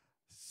God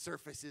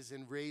surfaces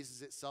and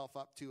raises itself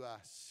up to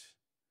us,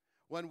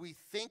 when we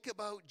think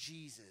about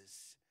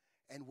Jesus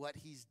and what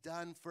he's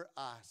done for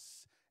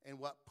us and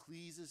what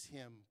pleases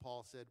him,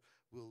 Paul said,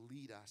 will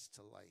lead us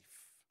to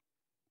life.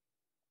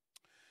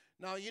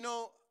 Now,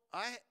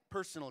 I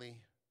personally,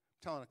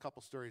 I'm telling a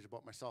couple stories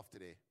about myself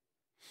today,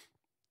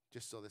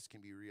 just so this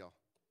can be real.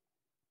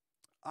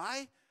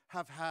 I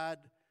have had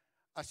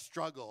a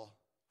struggle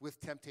with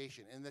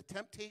temptation, and the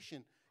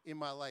temptation in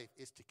my life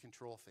is to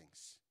control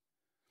things.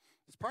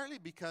 It's partly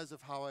because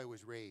of how I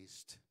was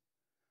raised.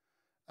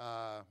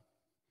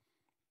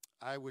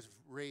 I was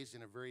raised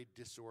in a very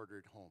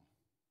disordered home,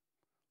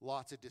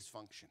 lots of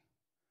dysfunction.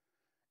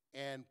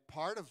 And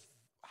part of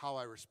how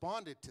I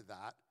responded to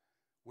that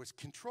was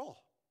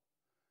control.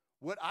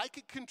 What I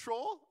could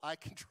control, I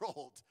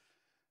controlled.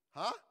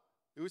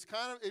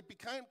 It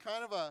became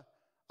kind of a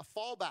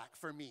fallback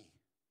for me.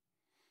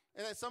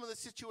 And then some of the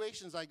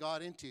situations I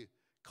got into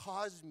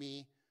caused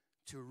me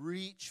to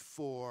reach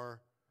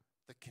for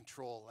the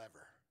control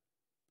lever.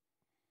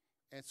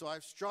 And so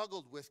I've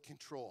struggled with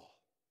control.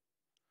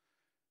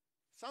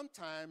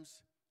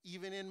 Sometimes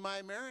even in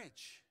my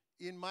marriage,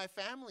 in my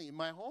family, in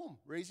my home,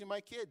 raising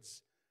my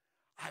kids,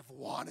 I've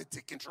wanted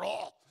to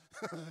control.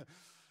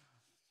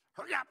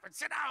 Hurry up and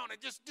sit down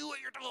and just do what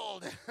you're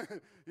told.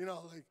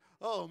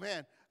 Oh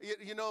man.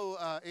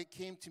 It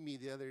came to me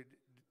the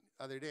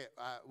other day.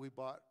 We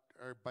bought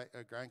our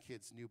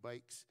grandkids new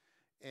bikes,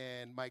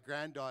 and my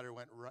granddaughter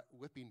went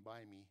whipping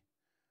by me.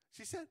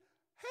 She said,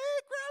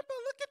 "Hey, Grandpa,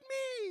 look at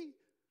me."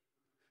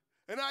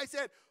 And I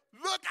said,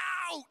 "Look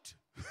out!"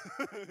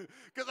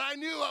 Because I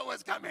knew what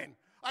was coming.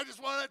 I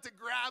just wanted to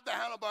grab the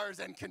handlebars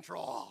and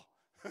control.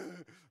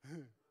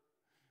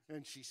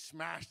 And she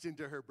smashed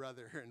into her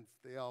brother, and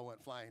they all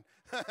went flying.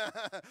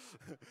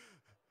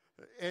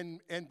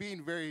 and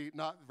being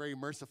not very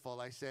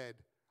merciful, I said,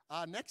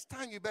 next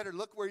time you better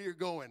look where you're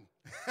going.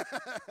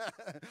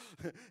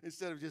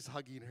 Instead of just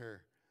hugging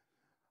her.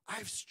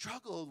 I've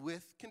struggled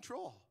with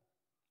control.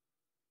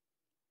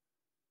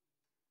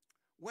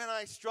 When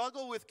I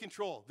struggle with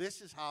control,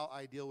 this is how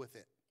I deal with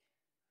it.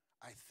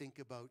 I think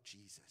about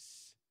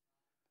Jesus.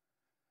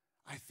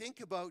 I think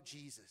about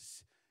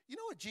Jesus. You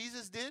know what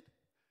Jesus did?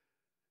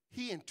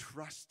 He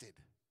entrusted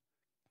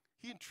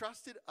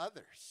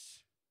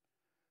others.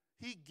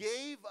 He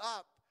gave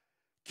up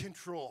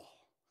control.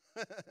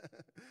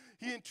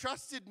 He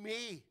entrusted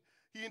me.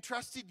 He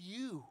entrusted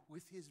you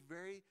with his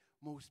very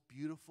most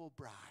beautiful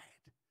bride,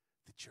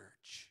 the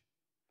church.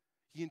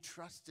 He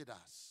entrusted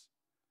us.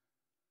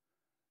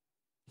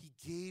 He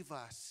gave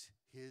us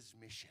his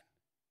mission.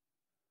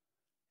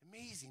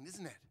 Amazing,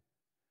 isn't it?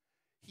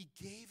 He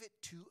gave it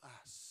to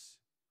us.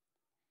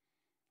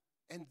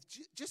 And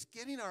just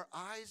getting our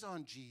eyes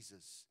on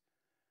Jesus,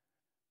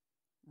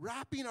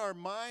 wrapping our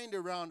mind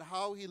around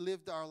how he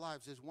lived our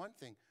lives is one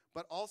thing,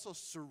 but also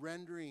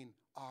surrendering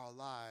our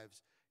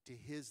lives to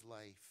his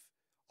life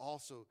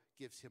also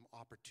gives him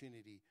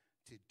opportunity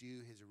to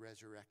do his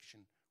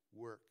resurrection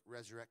work,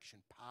 resurrection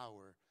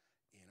power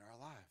in our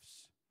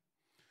lives.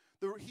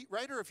 The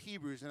writer of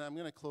Hebrews, and I'm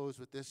going to close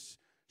with this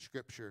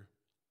scripture,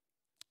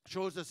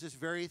 shows us this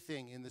very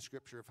thing in the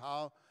scripture of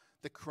how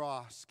the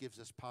cross gives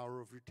us power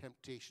over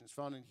temptation. It's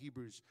found in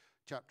Hebrews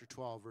chapter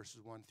 12,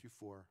 verses 1 through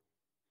 4.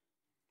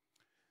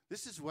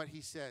 This is what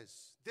he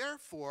says.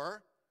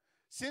 Therefore,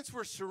 since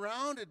we're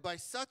surrounded by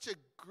such a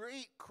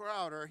great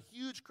crowd, or a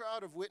huge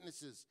crowd of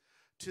witnesses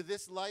to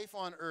this life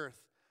on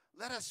earth,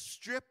 let us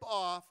strip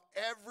off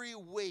every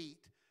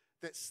weight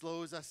that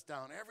slows us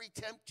down, every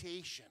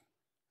temptation,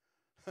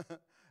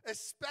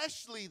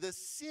 especially the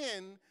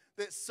sin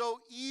that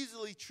so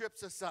easily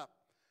trips us up.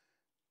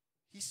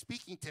 He's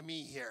speaking to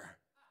me here.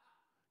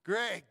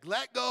 Greg,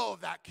 let go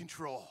of that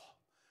control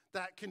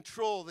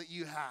that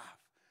you have,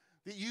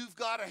 that you've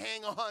got to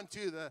hang on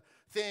to the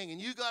thing,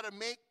 and you got to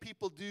make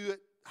people do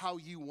it how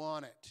you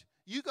want it.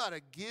 You got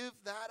to give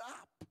that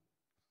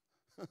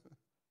up.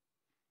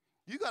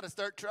 You got to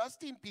start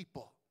trusting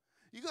people.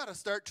 You got to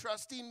start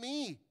trusting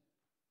me.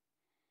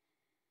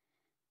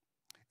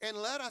 And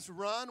let us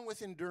run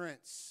with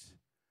endurance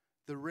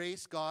the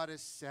race God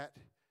has set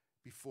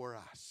before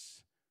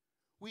us.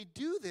 We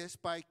do this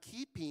by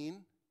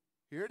keeping,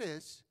 here it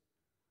is,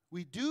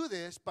 we do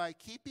this by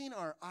keeping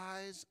our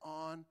eyes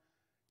on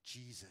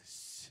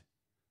Jesus,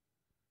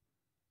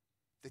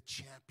 the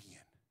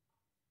champion.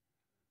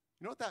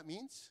 You know what that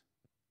means?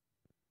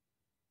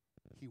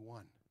 He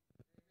won.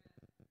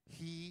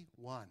 He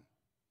won.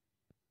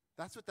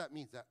 That's what that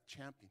means, that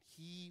champion.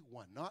 He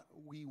won. Not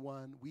we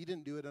won. We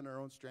didn't do it on our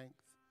own strength.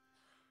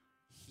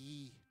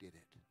 He did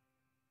it.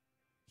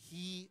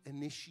 He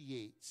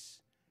initiates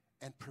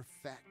and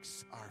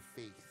perfects our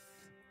faith.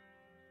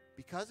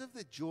 Because of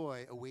the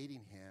joy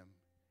awaiting him,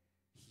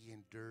 he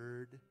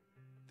endured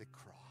the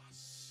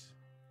cross,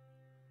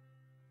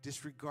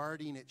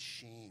 disregarding its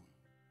shame.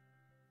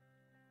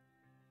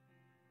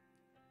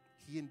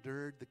 He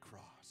endured the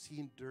cross. He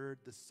endured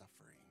the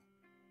suffering.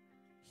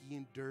 He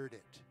endured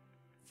it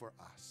for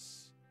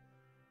us.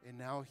 And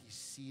now he's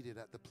seated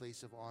at the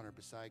place of honor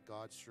beside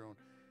God's throne.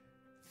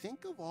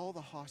 Think of all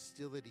the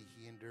hostility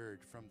he endured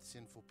from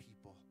sinful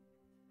people.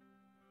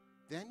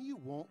 Then you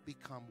won't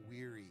become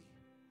weary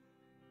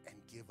and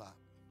give up.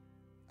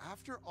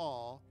 After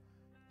all,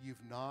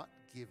 you've not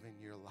given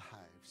your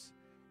lives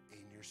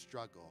in your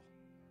struggle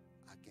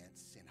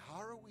against sin. How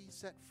are we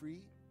set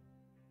free?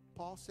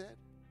 Paul said,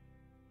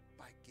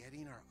 by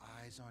getting our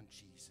eyes on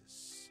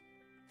Jesus,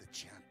 the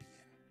champion,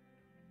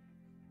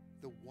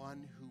 the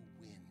one who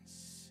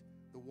wins,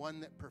 the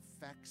one that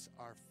perfects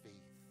our faith,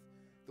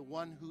 the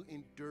one who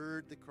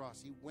endured the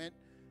cross. He went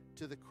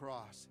to the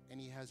cross, and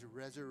he has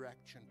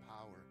resurrection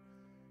power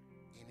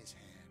in his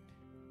hand.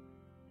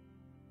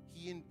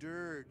 He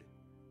endured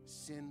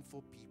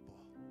sinful people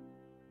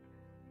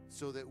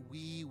so that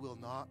we will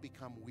not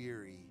become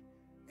weary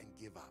and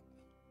give up.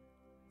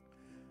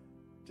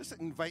 Just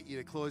invite you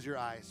to close your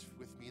eyes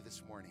with me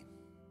this morning.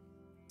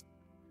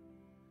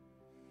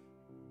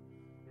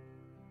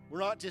 We're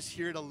not just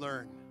here to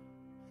learn.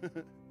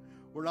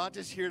 We're not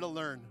just here to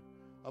learn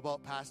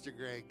about Pastor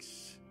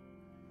Greg's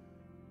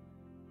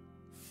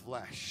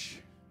flesh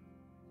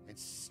and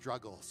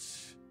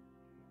struggles.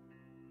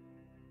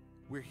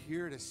 We're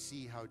here to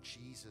see how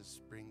Jesus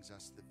brings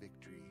us the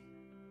victory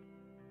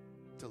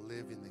to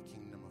live in the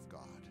kingdom of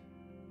God.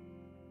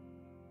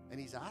 And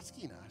he's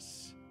asking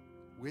us,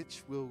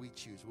 which will we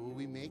choose? Will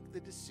we make the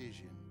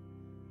decision?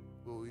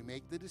 Will we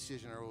make the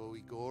decision, or will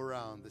we go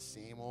around the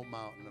same old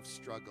mountain of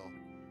struggle,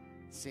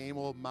 same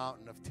old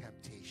mountain of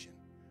temptation?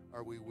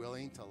 Are we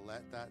willing to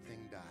let that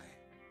thing die?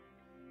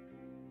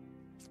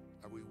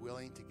 Are we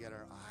willing to get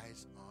our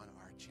eyes on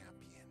our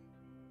champion?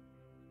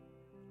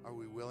 Are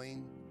we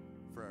willing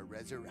for a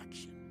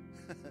resurrection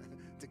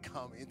to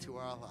come into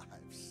our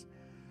lives?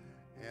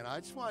 And I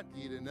just want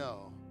you to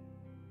know,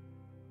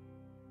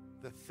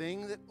 the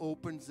thing that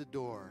opens the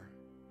door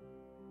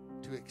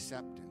to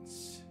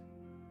acceptance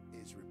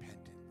is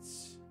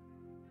repentance.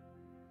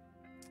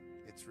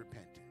 It's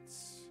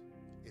repentance.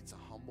 It's a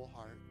humble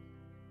heart.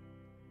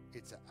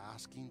 It's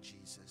asking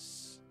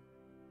Jesus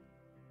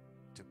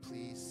to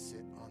please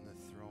sit on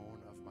the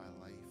throne of my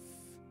life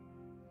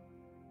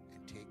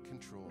and take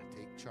control,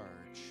 take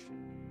charge,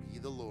 be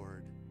the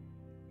Lord,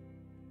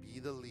 be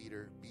the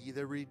leader, be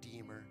the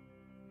redeemer,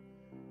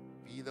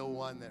 be the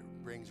one that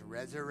brings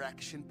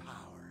resurrection power.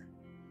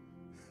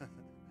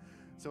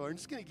 So I'm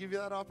just going to give you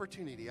that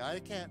opportunity. I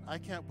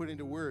can't put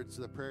into words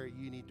the prayer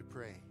you need to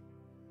pray.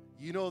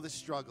 You know the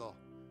struggle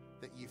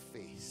that you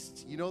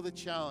faced. You know the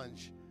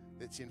challenge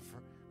that's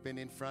been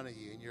in front of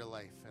you in your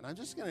life. And I'm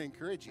just going to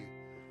encourage you.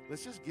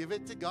 Let's just give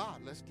it to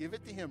God. Let's give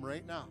it to him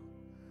right now.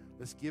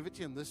 Let's give it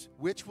to him.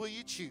 Which will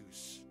you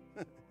choose?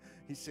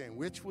 He's saying,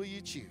 which will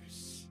you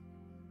choose?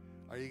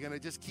 Are you going to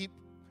just keep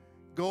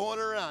going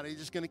around? Are you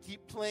just going to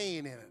keep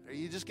playing in it? Are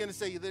you just going to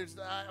say,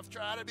 I've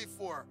tried it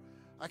before.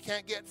 I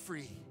can't get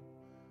free?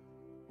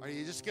 Are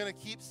you just going to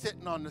keep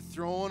sitting on the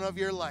throne of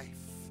your life?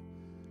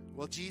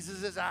 Well,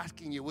 Jesus is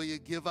asking you, will you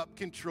give up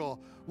control?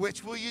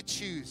 Which will you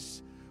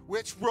choose?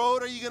 Which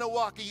road are you going to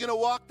walk? Are you going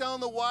to walk down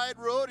the wide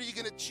road, or are you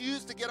going to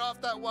choose to get off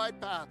that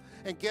wide path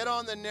and get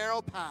on the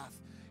narrow path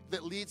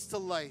that leads to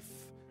life?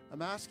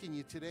 I'm asking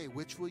you today,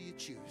 which will you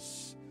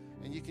choose?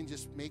 And you can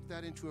just make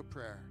that into a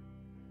prayer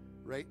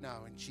right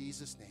now in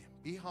Jesus' name.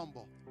 Be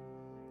humble.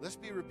 Let's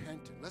be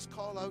repentant. Let's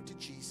call out to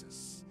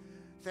Jesus.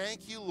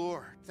 Thank you,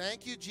 Lord.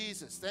 Thank you,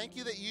 Jesus. Thank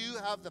you that you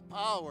have the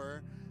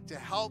power to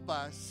help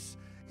us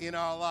in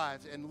our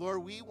lives. And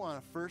Lord, we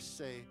want to first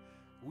say,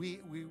 we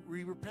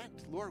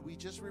repent. Lord, we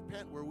just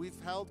repent where we've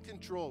held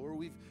control, where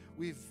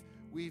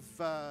we've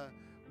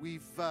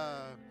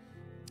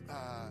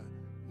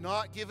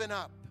not given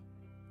up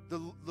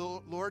the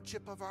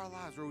lordship of our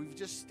lives, where we've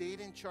just stayed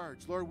in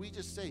charge. Lord, we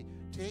just say,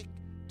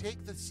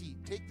 take the seat,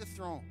 take the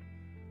throne.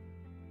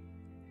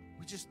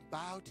 We just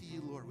bow to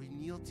you, Lord. We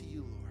kneel to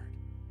you, Lord.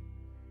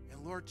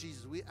 And Lord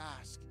Jesus, we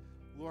ask,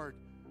 Lord,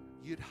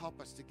 you'd help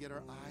us to get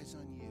our eyes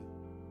on you.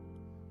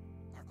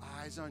 Our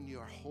eyes on you,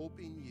 our hope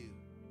in you,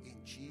 in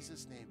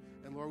Jesus' name.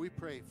 And Lord, we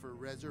pray for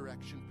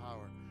resurrection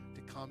power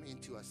to come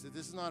into us. That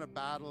this is not a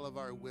battle of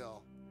our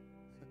will.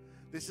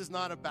 This is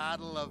not a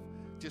battle of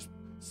just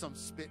some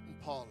spit and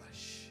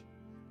polish.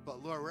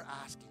 But Lord, we're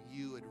asking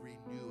you would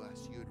renew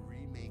us, you would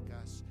remake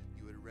us,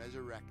 you would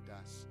resurrect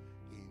us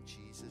in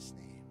Jesus'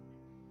 name.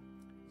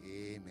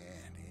 Amen.